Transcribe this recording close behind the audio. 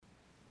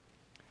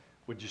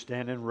Would you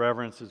stand in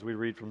reverence as we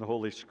read from the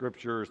Holy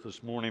Scriptures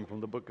this morning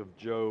from the book of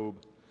Job?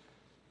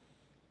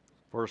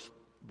 First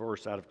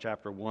verse out of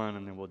chapter 1,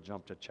 and then we'll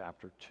jump to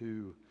chapter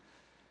 2.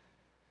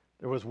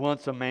 There was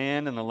once a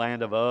man in the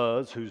land of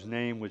Uz whose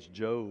name was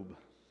Job.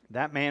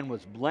 That man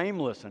was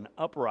blameless and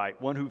upright,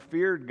 one who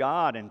feared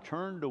God and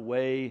turned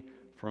away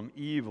from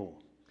evil.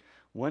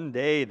 One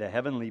day the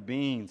heavenly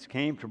beings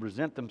came to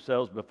present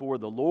themselves before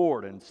the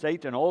Lord, and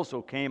Satan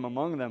also came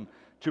among them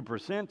to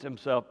present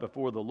himself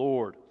before the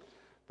Lord.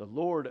 The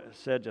Lord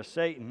said to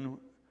Satan,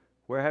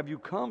 "Where have you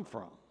come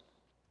from?"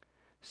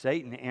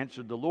 Satan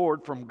answered the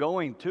Lord, "From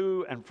going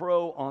to and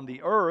fro on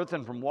the earth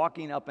and from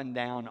walking up and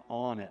down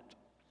on it."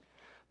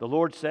 The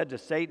Lord said to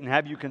Satan,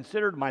 "Have you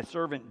considered my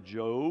servant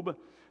Job?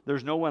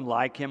 There's no one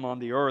like him on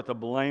the earth, a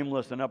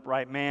blameless and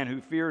upright man who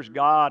fears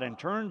God and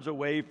turns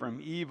away from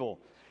evil.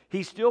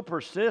 He still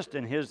persists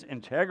in his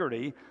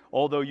integrity,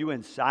 although you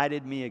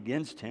incited me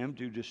against him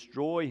to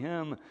destroy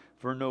him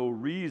for no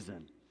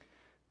reason."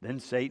 Then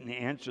Satan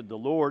answered the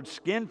Lord,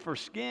 "Skin for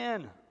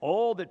skin.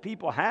 All that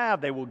people have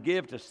they will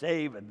give to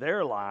save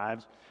their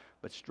lives.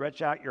 But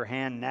stretch out your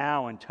hand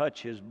now and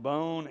touch his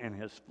bone and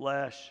his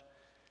flesh,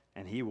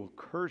 and he will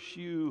curse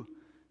you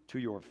to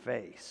your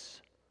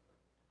face."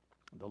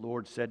 The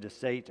Lord said to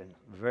Satan,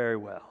 "Very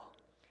well.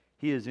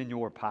 He is in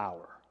your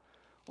power.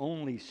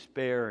 Only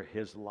spare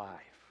his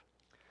life."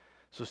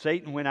 So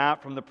Satan went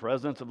out from the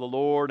presence of the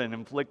Lord and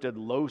inflicted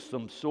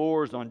loathsome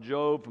sores on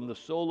Job from the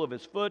sole of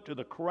his foot to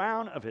the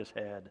crown of his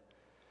head.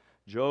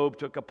 Job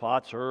took a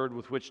potsherd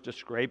with which to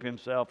scrape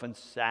himself and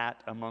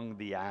sat among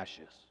the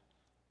ashes.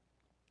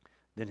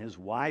 Then his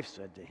wife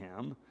said to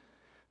him,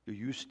 "Do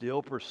you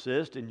still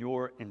persist in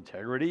your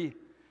integrity?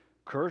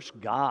 Curse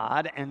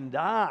God and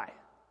die."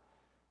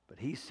 But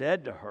he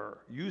said to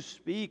her, "You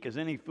speak as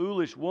any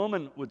foolish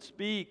woman would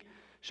speak.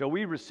 Shall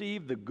we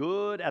receive the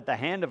good at the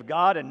hand of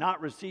God and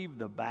not receive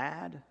the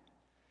bad?"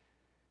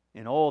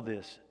 In all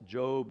this,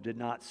 Job did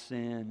not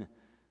sin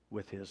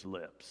with his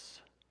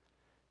lips.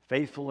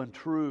 Faithful and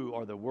true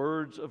are the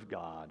words of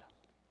God.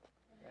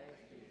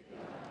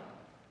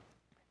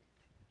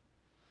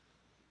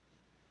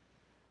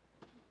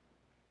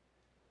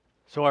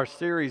 So our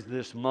series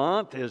this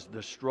month is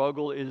 "The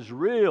Struggle is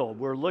Real."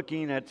 We're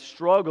looking at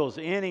struggles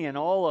any and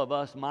all of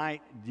us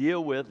might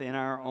deal with in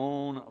our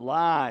own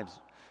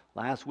lives.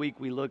 Last week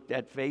we looked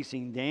at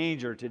facing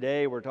danger.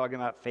 Today we're talking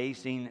about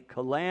facing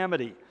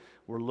calamity.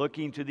 We're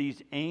looking to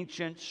these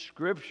ancient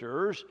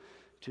scriptures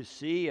to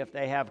see if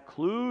they have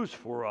clues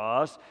for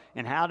us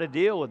in how to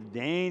deal with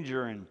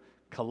danger and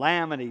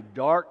calamity,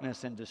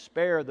 darkness and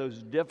despair,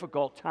 those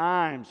difficult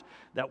times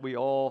that we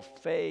all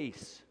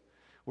face.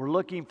 We're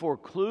looking for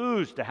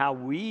clues to how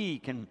we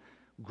can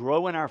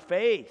grow in our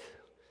faith,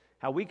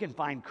 how we can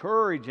find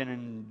courage and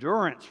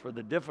endurance for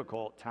the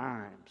difficult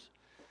times.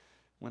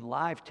 When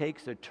life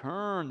takes a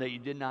turn that you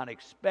did not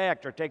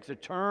expect or takes a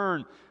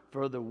turn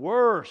for the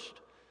worst,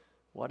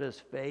 what does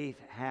faith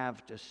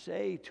have to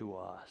say to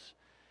us?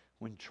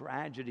 When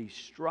tragedy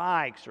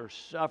strikes or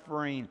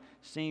suffering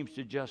seems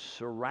to just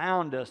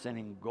surround us and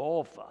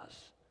engulf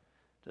us,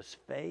 does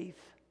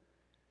faith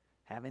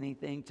have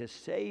anything to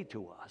say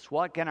to us?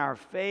 What can our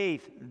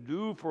faith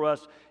do for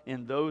us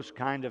in those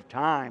kind of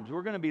times?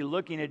 We're going to be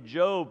looking at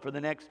Job for the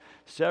next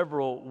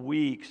several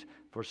weeks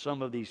for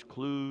some of these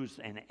clues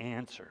and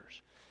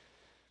answers.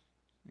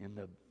 In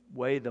the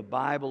way the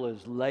Bible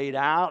is laid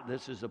out,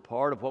 this is a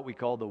part of what we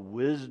call the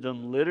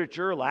wisdom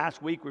literature.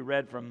 Last week we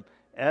read from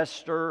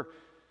Esther.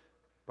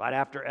 Right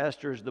after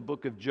Esther is the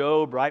book of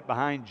Job. Right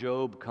behind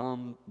Job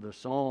come the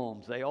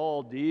Psalms. They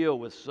all deal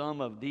with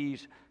some of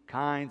these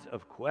kinds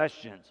of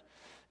questions.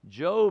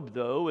 Job,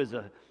 though, is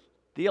a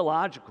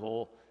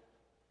theological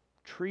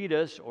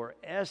treatise or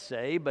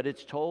essay, but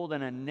it's told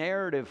in a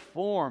narrative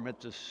form.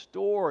 It's a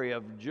story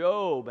of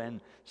Job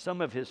and some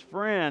of his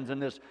friends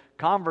and this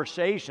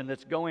conversation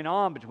that's going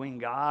on between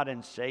God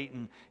and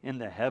Satan in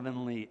the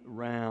heavenly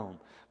realm.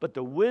 But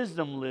the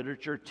wisdom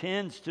literature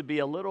tends to be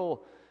a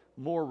little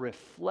more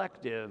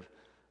reflective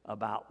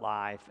about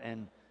life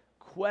and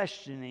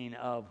questioning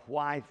of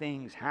why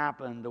things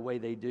happen the way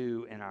they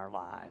do in our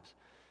lives.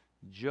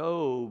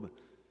 Job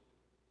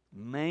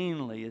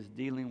mainly is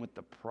dealing with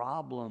the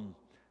problem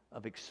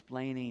of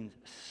explaining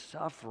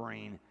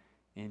suffering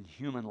in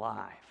human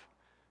life,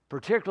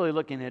 particularly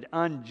looking at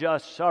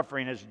unjust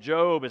suffering, as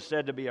Job is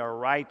said to be a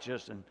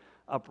righteous and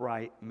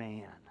upright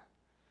man.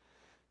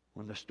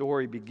 When the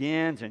story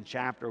begins in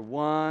chapter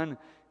 1,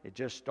 it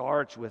just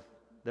starts with,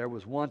 "There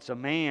was once a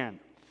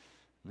man."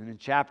 And then in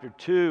chapter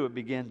 2, it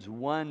begins,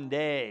 "One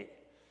day."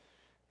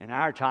 In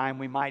our time,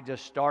 we might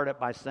just start it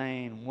by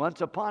saying, "Once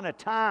upon a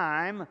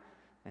time,"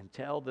 and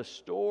tell the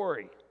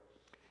story.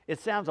 It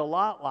sounds a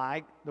lot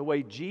like the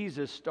way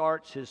Jesus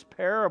starts his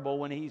parable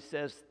when he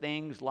says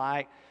things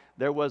like,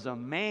 "There was a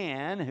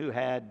man who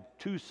had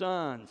 2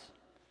 sons."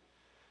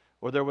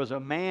 Or, "There was a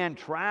man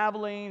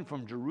traveling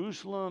from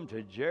Jerusalem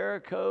to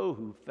Jericho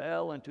who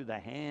fell into the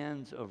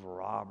hands of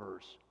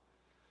robbers."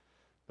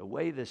 The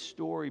way this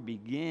story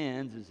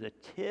begins is a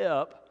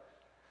tip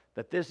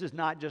that this is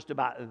not just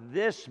about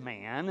this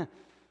man,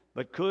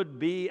 but could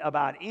be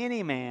about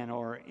any man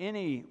or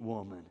any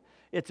woman.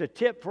 It's a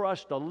tip for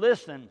us to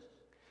listen.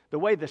 The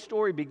way the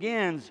story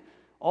begins,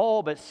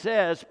 all but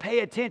says, pay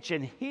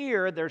attention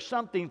here. There's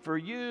something for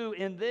you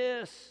in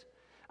this.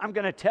 I'm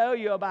going to tell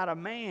you about a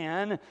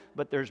man,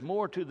 but there's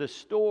more to the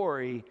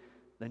story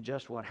than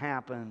just what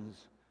happens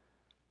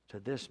to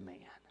this man.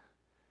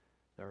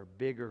 There are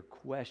bigger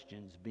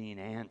questions being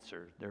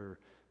answered. There are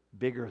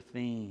bigger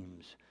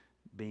themes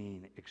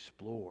being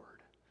explored.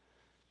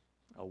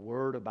 A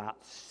word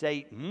about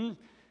Satan.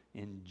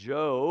 In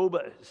Job,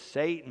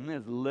 Satan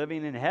is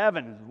living in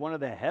heaven. He's one of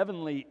the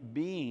heavenly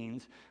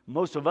beings.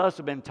 Most of us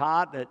have been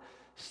taught that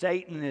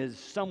Satan is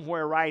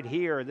somewhere right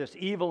here, this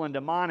evil and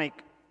demonic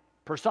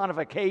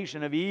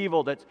personification of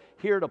evil that's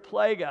here to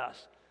plague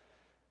us.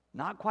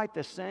 Not quite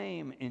the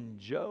same in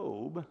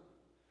Job.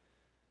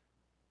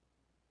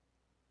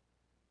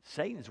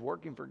 Satan's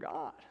working for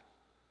God.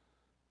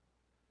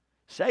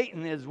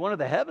 Satan is one of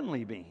the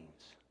heavenly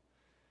beings,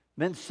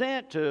 been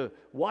sent to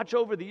watch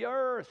over the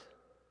earth,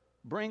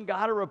 bring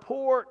God a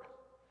report,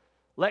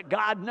 let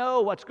God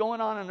know what's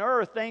going on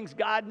earth, things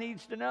God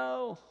needs to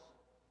know.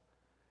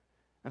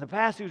 And the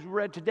passage we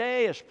read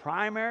today is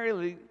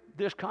primarily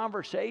this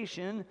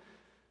conversation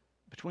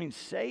between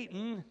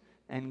Satan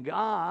and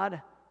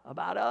God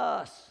about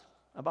us,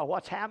 about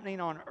what's happening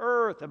on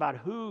earth, about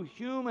who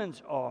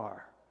humans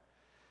are.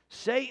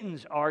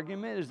 Satan's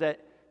argument is that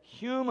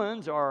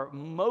humans are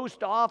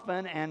most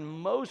often and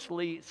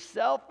mostly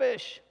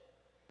selfish.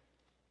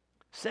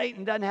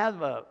 Satan doesn't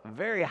have a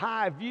very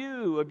high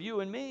view of you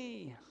and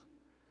me.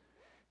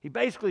 He's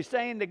basically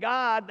saying to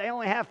God, they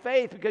only have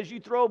faith because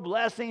you throw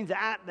blessings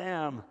at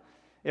them.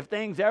 If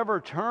things ever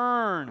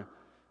turn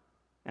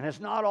and it's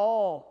not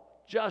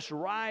all just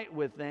right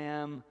with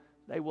them,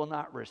 they will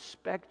not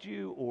respect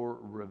you or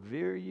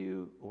revere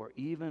you or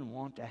even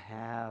want to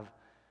have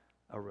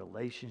a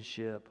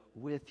relationship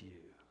with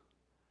you.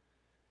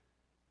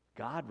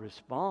 God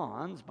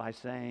responds by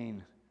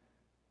saying,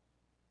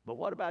 but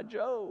what about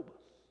Job?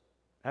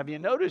 Have you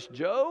noticed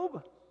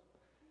Job?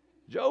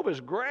 Job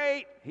is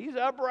great. He's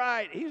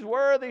upright. He's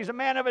worthy. He's a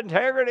man of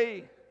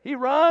integrity. He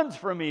runs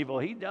from evil.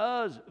 He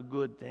does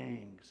good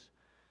things.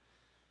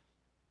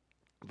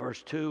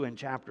 Verse 2 in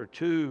chapter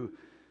 2,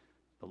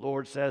 the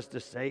Lord says to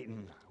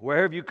Satan,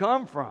 where have you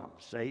come from?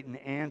 Satan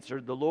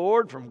answered the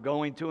Lord, from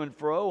going to and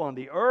fro on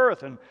the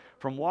earth and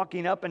from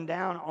walking up and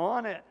down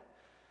on it.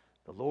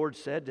 The Lord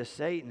said to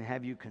Satan,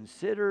 have you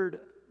considered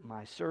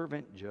my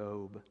servant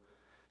Job?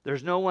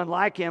 There's no one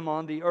like him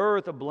on the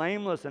earth, a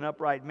blameless and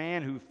upright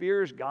man who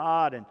fears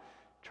God and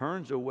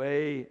turns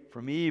away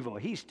from evil.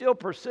 He still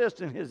persists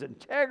in his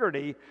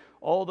integrity,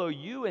 although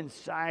you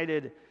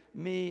incited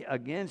me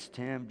against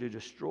him to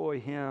destroy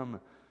him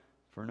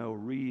for no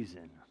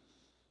reason.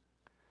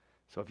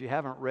 So if you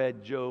haven't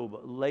read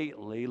Job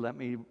lately, let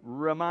me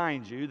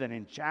remind you that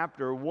in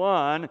chapter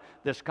 1,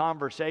 this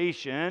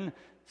conversation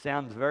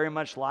sounds very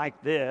much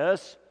like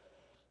this.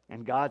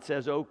 And God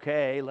says,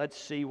 okay, let's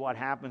see what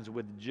happens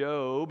with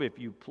Job if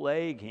you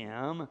plague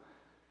him.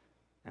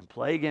 And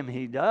plague him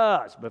he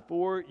does.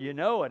 Before you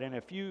know it, in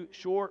a few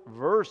short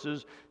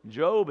verses,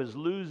 Job is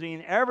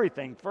losing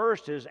everything.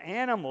 First, his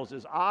animals,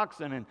 his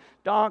oxen and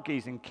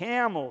donkeys and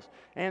camels.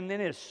 And then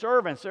his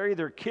servants, they're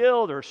either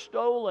killed or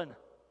stolen.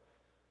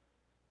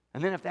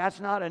 And then if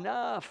that's not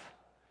enough,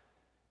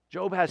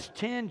 Job has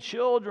 10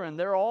 children.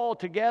 They're all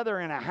together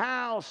in a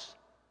house.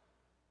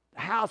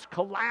 The house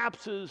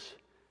collapses.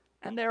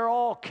 And they're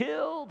all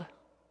killed.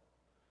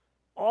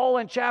 All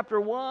in chapter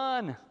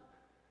 1.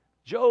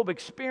 Job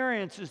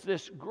experiences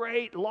this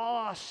great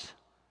loss.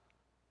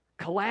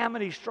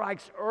 Calamity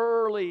strikes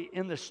early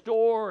in the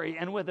story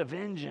and with a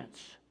vengeance.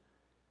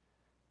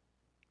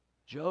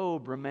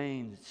 Job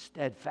remains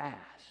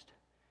steadfast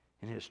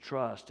in his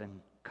trust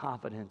and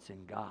confidence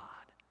in God.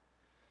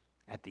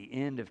 At the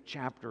end of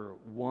chapter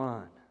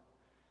 1,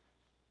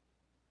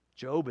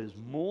 Job is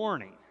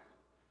mourning,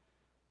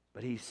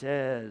 but he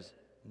says,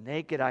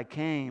 naked I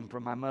came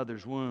from my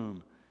mother's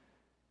womb,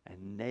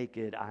 and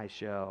naked I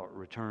shall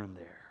return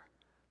there.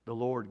 The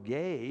Lord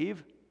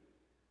gave,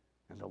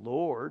 and the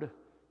Lord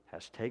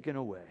has taken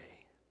away.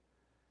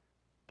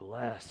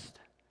 Blessed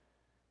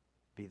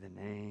be the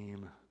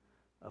name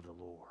of the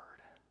Lord.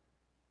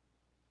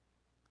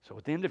 So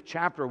at the end of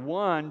chapter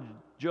 1,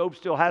 Job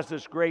still has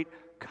this great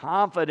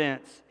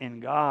confidence in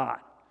God.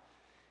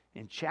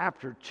 In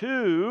chapter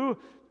 2,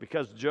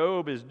 because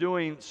Job is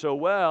doing so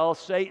well,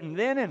 Satan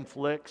then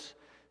inflicts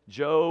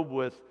Job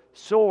with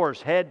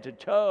sores head to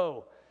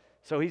toe.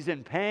 So he's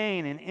in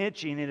pain and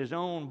itching in his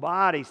own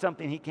body,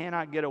 something he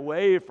cannot get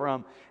away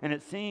from. And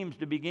it seems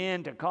to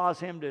begin to cause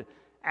him to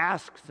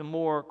ask some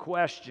more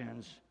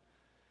questions.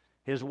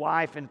 His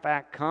wife, in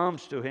fact,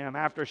 comes to him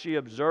after she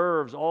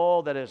observes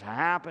all that has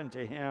happened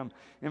to him.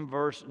 In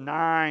verse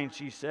 9,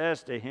 she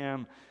says to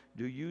him,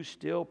 do you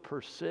still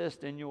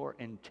persist in your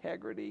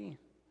integrity?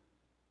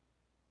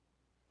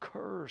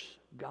 Curse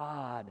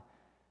God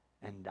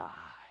and die.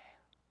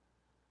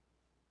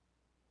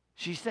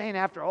 She's saying,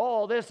 after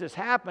all this has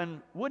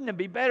happened, wouldn't it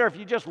be better if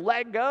you just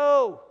let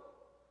go?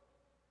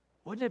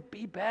 Wouldn't it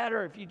be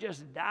better if you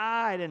just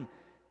died and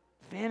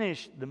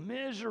finished the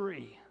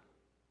misery?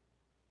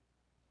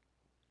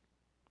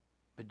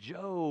 But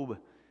Job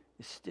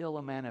is still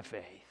a man of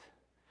faith,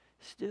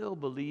 still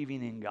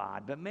believing in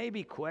God, but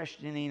maybe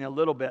questioning a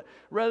little bit.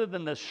 Rather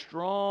than the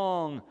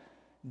strong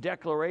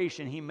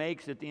declaration he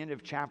makes at the end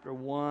of chapter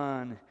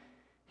 1,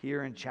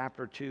 here in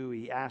chapter 2,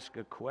 he asks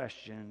a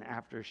question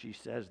after she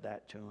says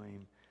that to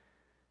him.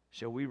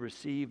 Shall we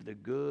receive the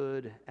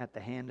good at the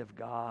hand of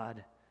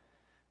God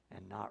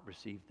and not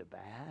receive the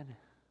bad?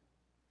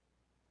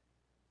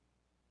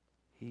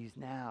 He's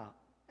now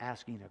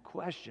asking a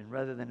question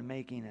rather than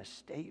making a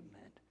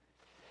statement.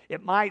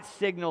 It might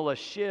signal a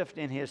shift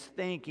in his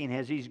thinking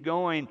as he's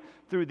going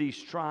through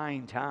these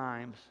trying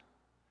times.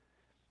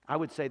 I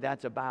would say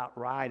that's about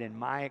right in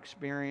my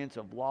experience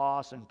of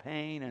loss and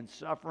pain and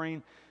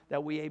suffering,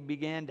 that we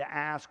begin to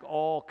ask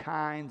all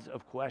kinds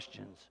of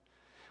questions.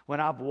 When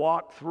I've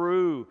walked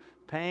through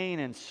pain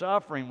and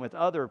suffering with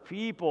other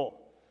people,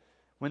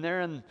 when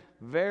they're in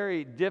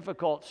very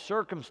difficult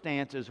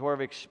circumstances or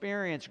have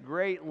experienced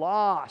great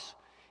loss,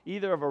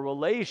 either of a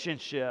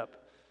relationship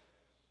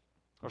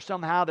or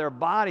somehow their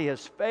body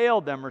has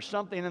failed them or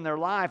something in their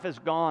life has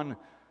gone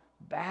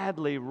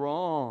badly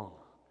wrong,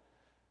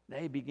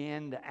 they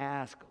begin to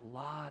ask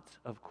lots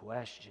of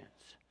questions.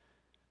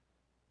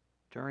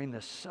 During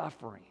the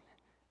suffering,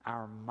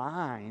 our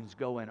minds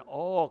go in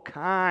all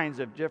kinds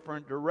of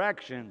different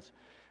directions.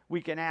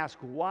 We can ask,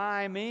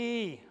 why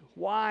me?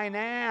 Why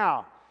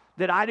now?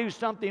 Did I do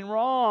something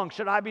wrong?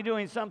 Should I be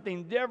doing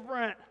something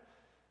different?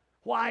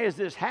 Why is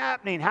this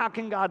happening? How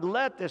can God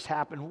let this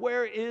happen?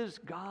 Where is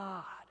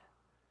God?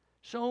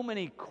 So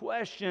many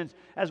questions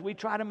as we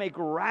try to make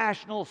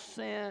rational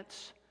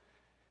sense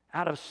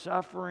out of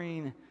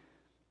suffering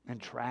and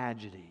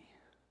tragedy.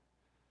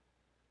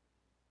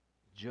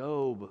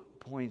 Job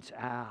points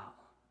out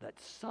that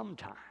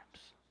sometimes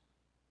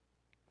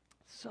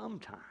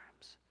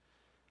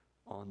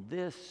on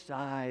this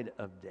side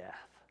of death,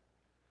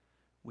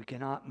 we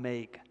cannot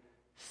make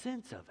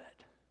sense of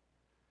it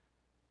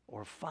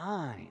or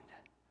find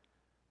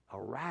a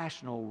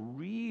rational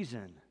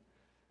reason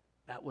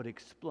that would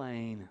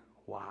explain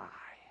why.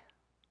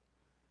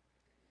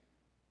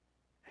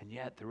 And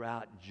yet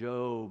throughout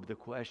Job, the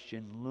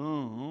question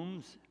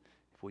looms,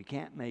 if we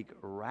can't make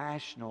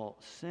rational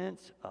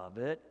sense of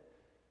it,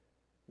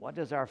 what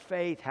does our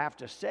faith have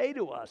to say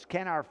to us?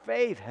 Can our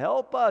faith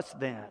help us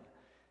then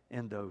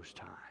in those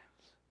times?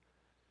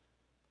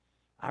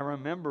 I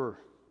remember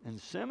in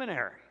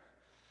seminary,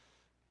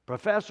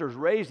 professors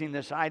raising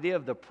this idea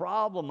of the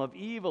problem of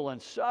evil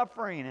and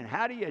suffering, and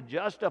how do you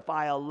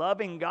justify a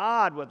loving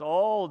God with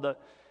all the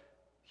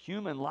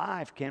human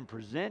life can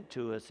present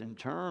to us in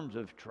terms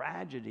of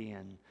tragedy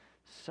and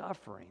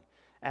suffering.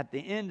 At the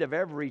end of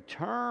every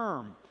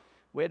term,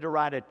 we had to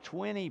write a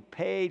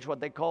 20-page, what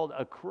they called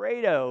a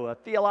credo, a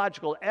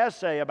theological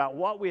essay about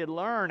what we had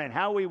learned and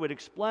how we would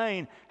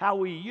explain how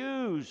we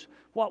use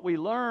what we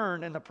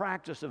learned in the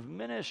practice of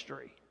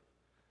ministry.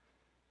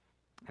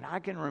 And I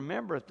can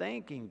remember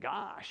thinking,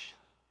 gosh,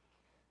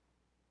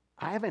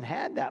 I haven't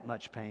had that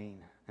much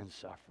pain and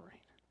suffering.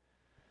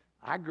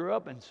 I grew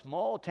up in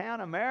small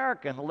town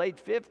America in the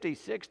late 50s,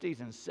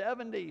 60s, and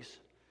 70s.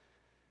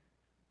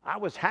 I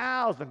was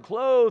housed and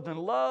clothed and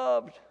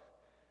loved.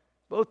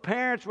 Both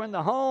parents were in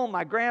the home.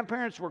 My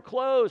grandparents were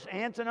close.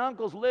 Aunts and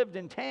uncles lived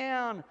in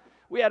town.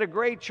 We had a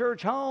great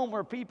church home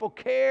where people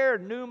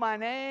cared, knew my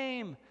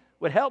name,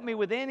 would help me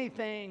with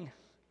anything.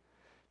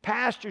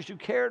 Pastors who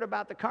cared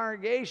about the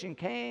congregation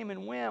came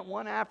and went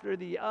one after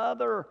the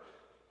other.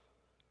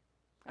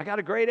 I got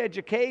a great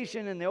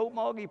education in the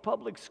Okmulgee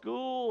public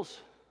schools.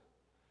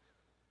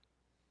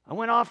 I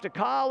went off to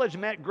college,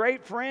 met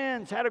great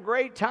friends, had a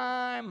great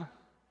time.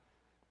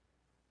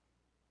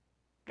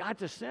 Got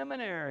to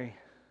seminary.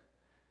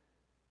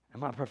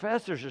 And my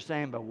professors are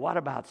saying, but what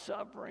about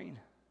suffering?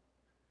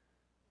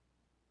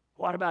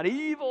 What about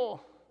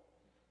evil?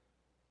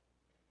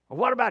 Or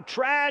what about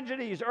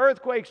tragedies,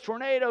 earthquakes,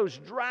 tornadoes,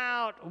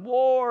 drought,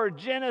 war,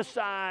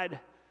 genocide?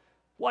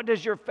 What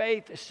does your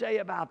faith say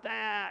about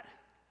that?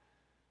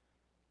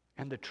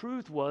 And the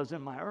truth was,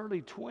 in my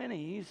early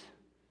 20s,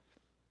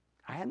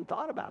 I hadn't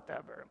thought about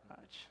that very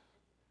much.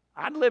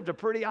 I'd lived a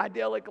pretty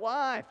idyllic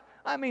life.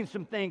 I mean,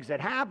 some things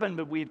had happened,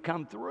 but we'd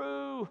come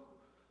through.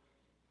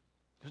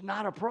 It was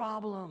not a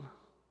problem.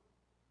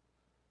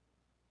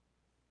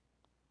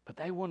 But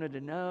they wanted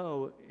to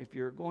know, if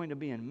you're going to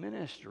be in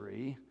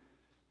ministry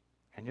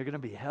and you're going to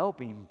be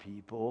helping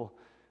people,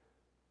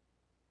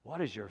 what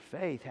does your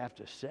faith have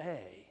to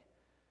say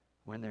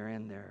when they're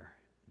in their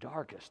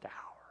darkest hour?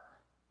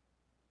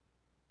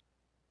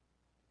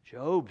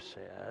 Job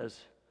says,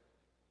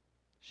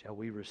 shall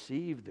we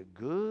receive the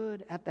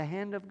good at the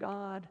hand of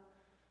God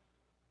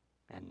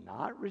and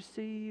not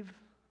receive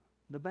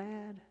the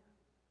bad?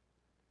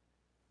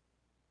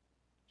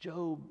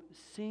 Job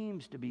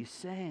seems to be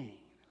saying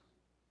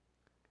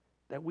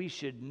that we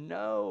should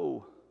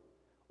know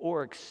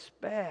or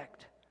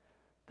expect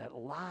that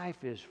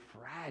life is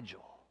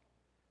fragile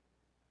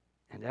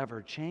and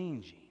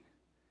ever-changing.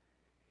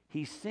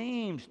 he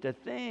seems to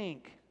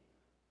think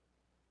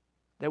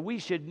that we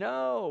should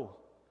know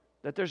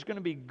that there's going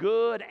to be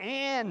good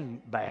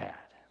and bad.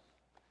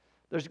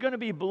 There's going to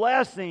be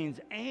blessings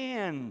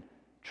and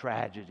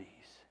tragedies.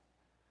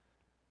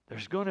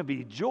 There's going to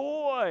be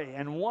joy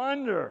and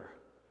wonder.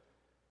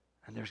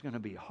 And there's going to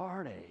be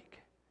heartache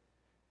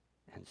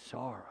and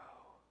sorrow.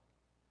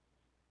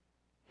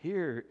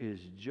 Here is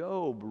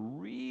Job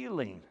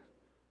reeling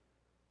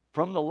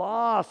from the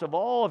loss of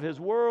all of his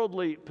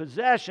worldly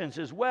possessions,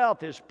 his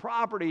wealth, his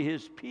property,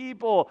 his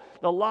people,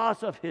 the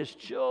loss of his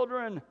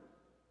children.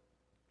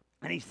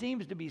 And he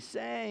seems to be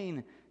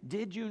saying,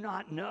 did you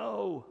not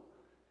know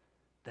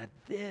that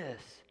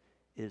this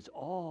is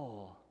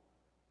all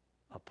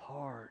a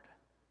part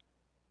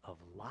of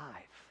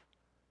life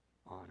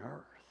on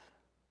earth?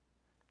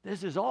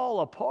 This is all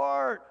a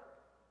part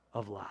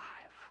of life.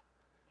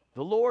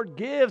 The Lord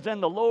gives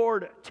and the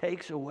Lord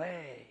takes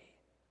away.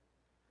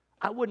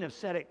 I wouldn't have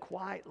said it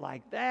quite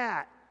like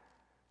that,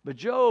 but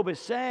Job is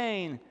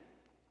saying,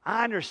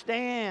 I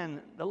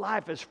understand the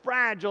life is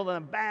fragile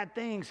and bad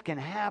things can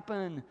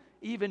happen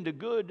even to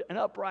good and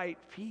upright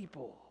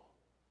people.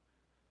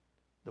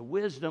 The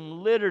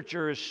wisdom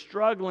literature is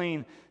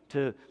struggling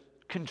to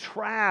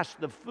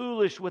contrast the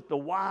foolish with the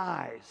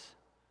wise.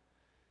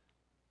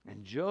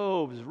 And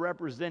Job is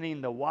representing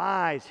the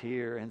wise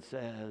here and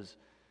says,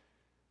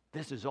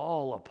 this is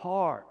all a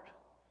part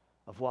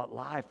of what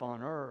life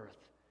on earth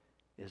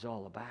is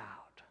all about.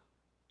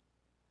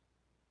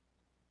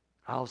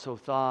 I also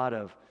thought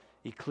of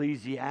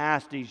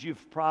Ecclesiastes.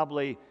 You've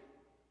probably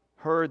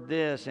heard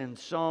this in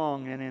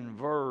song and in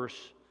verse.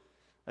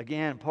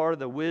 Again, part of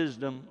the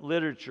wisdom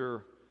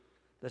literature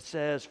that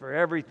says, for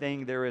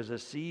everything there is a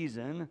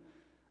season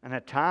and a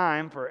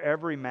time for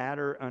every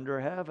matter under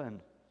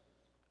heaven.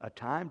 A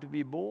time to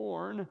be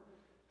born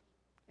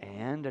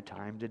and a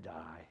time to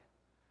die.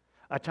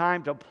 A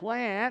time to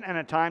plant and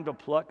a time to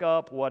pluck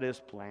up what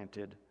is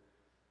planted.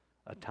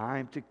 A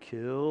time to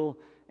kill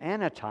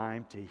and a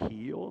time to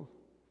heal.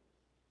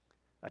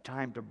 A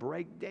time to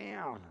break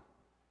down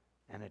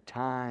and a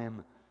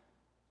time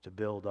to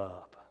build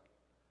up.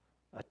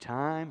 A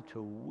time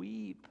to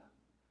weep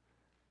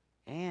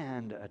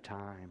and a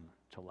time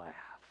to laugh.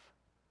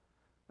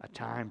 A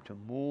time to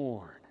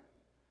mourn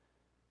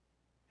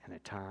and a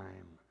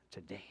time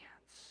to dance.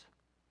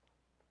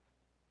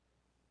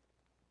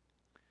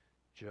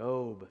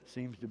 Job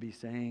seems to be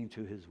saying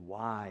to his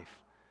wife,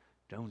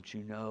 don't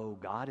you know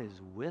God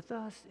is with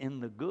us in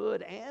the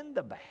good and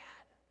the bad?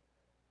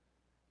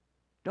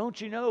 Don't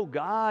you know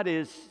God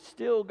is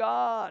still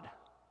God?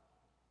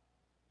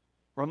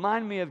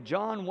 Remind me of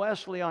John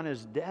Wesley on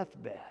his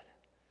deathbed.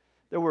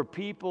 There were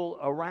people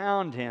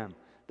around him.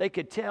 They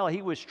could tell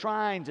he was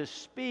trying to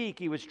speak.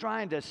 He was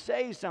trying to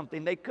say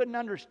something. They couldn't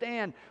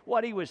understand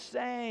what he was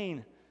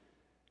saying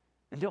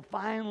until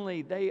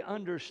finally they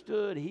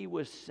understood he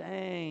was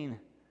saying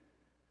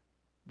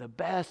the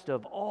best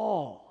of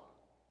all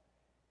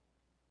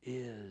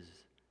is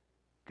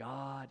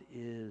God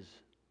is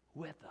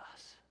with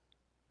us.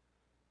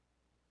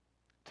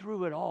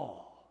 Through it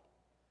all,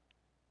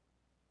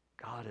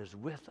 God is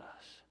with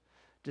us.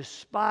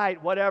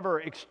 Despite whatever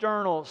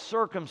external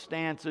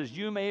circumstances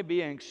you may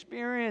be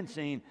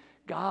experiencing,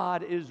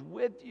 God is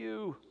with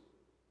you.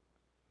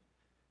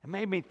 It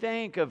made me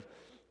think of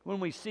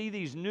when we see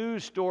these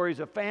news stories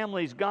of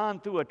families gone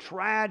through a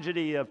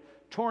tragedy of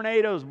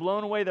tornadoes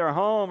blown away their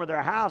home or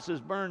their house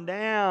is burned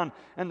down,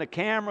 and the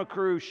camera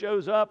crew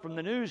shows up from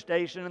the news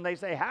station and they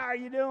say, how are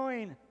you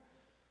doing?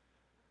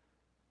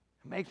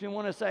 It makes me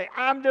want to say,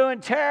 I'm doing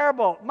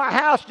terrible. My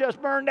house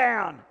just burned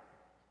down.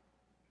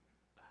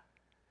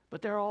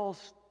 But they're all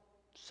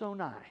so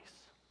nice.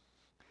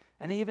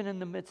 And even in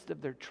the midst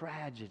of their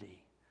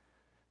tragedy,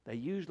 they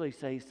usually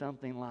say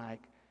something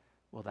like,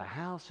 well, the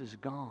house is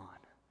gone,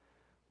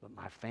 but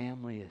my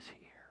family is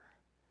here.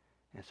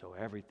 And so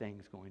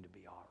everything's going to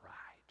be all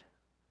right.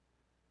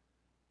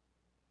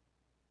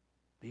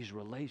 These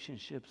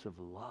relationships of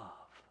love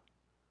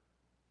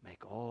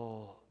make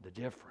all the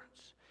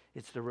difference.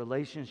 It's the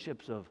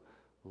relationships of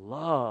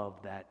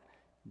love that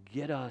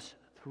get us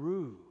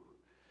through.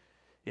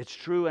 It's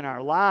true in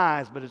our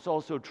lives, but it's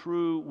also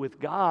true with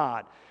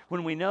God.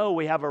 When we know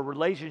we have a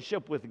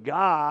relationship with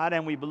God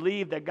and we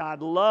believe that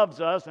God loves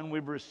us and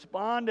we've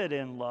responded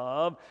in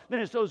love, then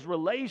it's those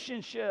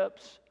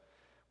relationships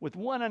with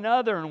one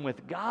another and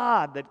with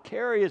God that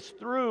carry us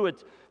through.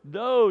 It's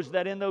those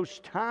that in those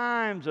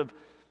times of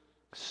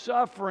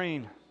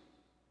suffering,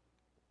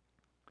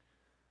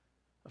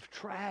 of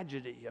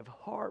tragedy, of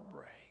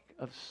heartbreak,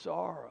 of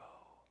sorrow,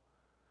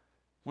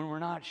 when we're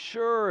not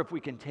sure if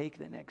we can take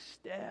the next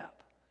step,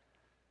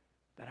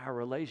 that our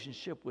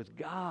relationship with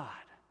God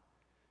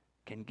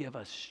can give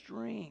us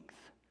strength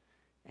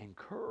and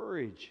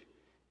courage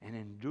and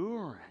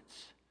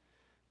endurance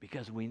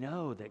because we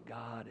know that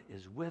God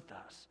is with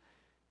us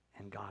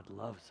and God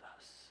loves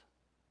us.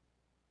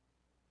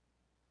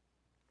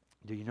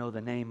 Do you know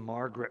the name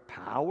Margaret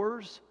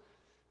Powers?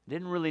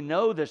 Didn't really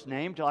know this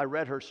name till I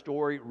read her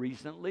story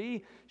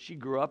recently. She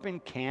grew up in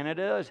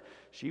Canada.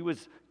 She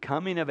was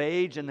coming of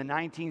age in the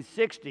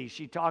 1960s.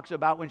 She talks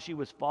about when she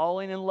was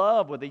falling in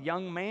love with a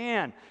young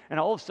man, and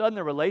all of a sudden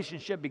the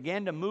relationship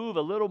began to move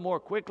a little more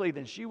quickly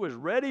than she was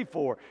ready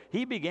for.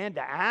 He began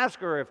to ask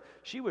her if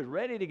she was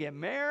ready to get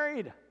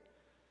married.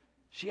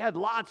 She had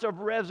lots of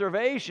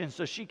reservations,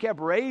 so she kept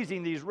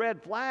raising these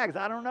red flags.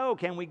 I don't know,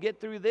 can we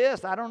get through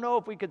this? I don't know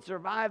if we could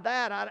survive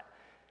that.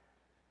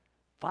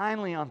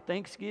 Finally, on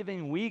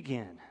Thanksgiving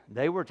weekend,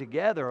 they were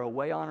together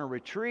away on a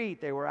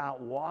retreat. They were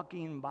out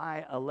walking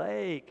by a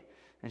lake,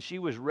 and she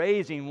was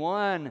raising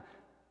one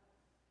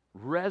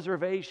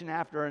reservation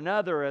after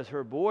another as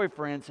her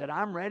boyfriend said,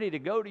 I'm ready to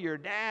go to your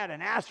dad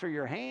and ask for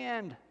your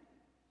hand.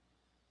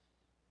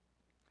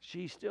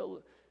 She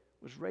still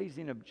was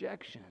raising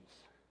objections.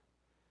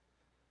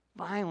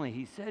 Finally,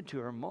 he said to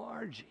her,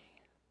 Margie,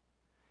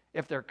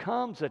 if there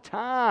comes a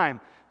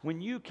time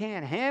when you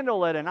can't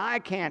handle it and I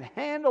can't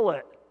handle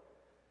it,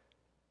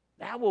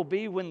 that will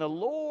be when the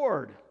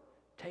Lord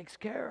takes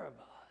care of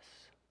us.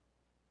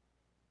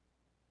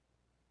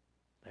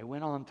 They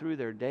went on through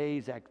their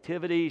day's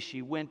activities.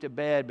 She went to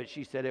bed, but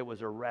she said it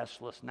was a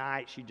restless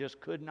night. She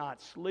just could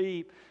not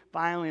sleep.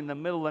 Finally, in the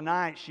middle of the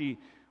night, she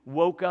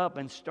woke up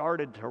and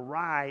started to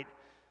write.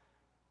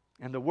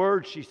 And the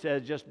words, she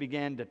said, just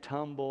began to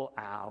tumble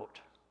out.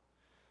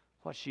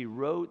 What she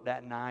wrote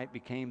that night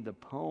became the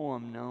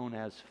poem known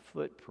as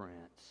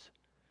Footprints.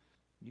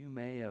 You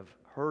may have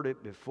heard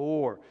it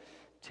before.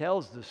 It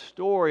tells the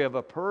story of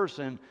a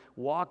person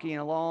walking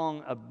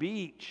along a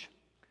beach,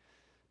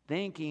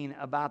 thinking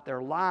about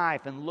their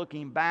life and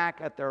looking back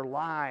at their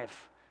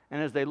life.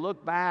 And as they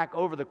look back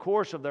over the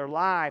course of their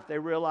life, they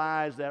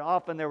realize that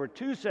often there were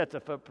two sets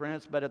of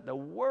footprints, but at the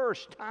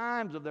worst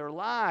times of their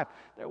life,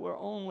 there were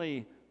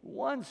only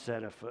one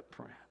set of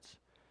footprints.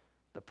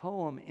 The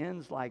poem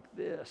ends like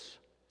this: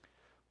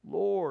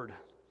 Lord,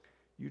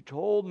 you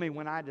told me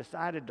when I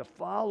decided to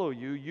follow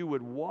you, you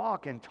would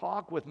walk and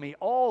talk with me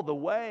all the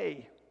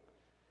way.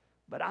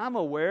 But I'm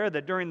aware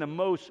that during the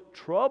most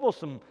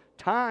troublesome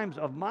times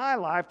of my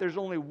life, there's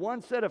only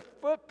one set of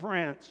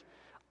footprints.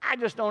 I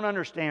just don't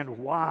understand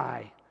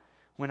why,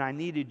 when I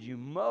needed you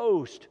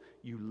most,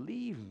 you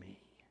leave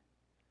me.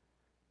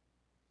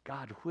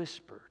 God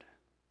whispered,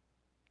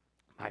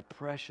 my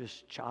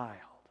precious child,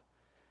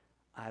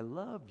 I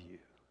love you,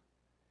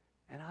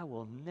 and I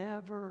will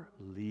never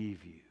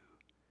leave you.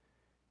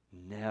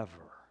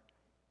 Never,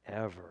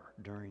 ever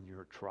during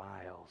your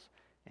trials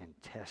and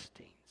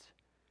testings.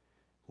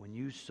 When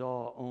you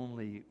saw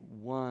only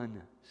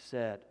one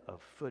set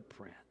of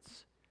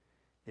footprints,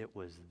 it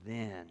was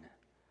then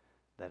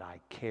that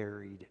I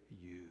carried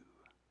you.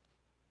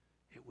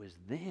 It was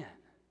then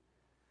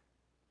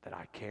that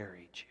I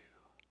carried you.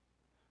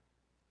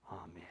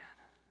 Amen.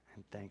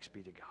 And thanks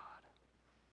be to God.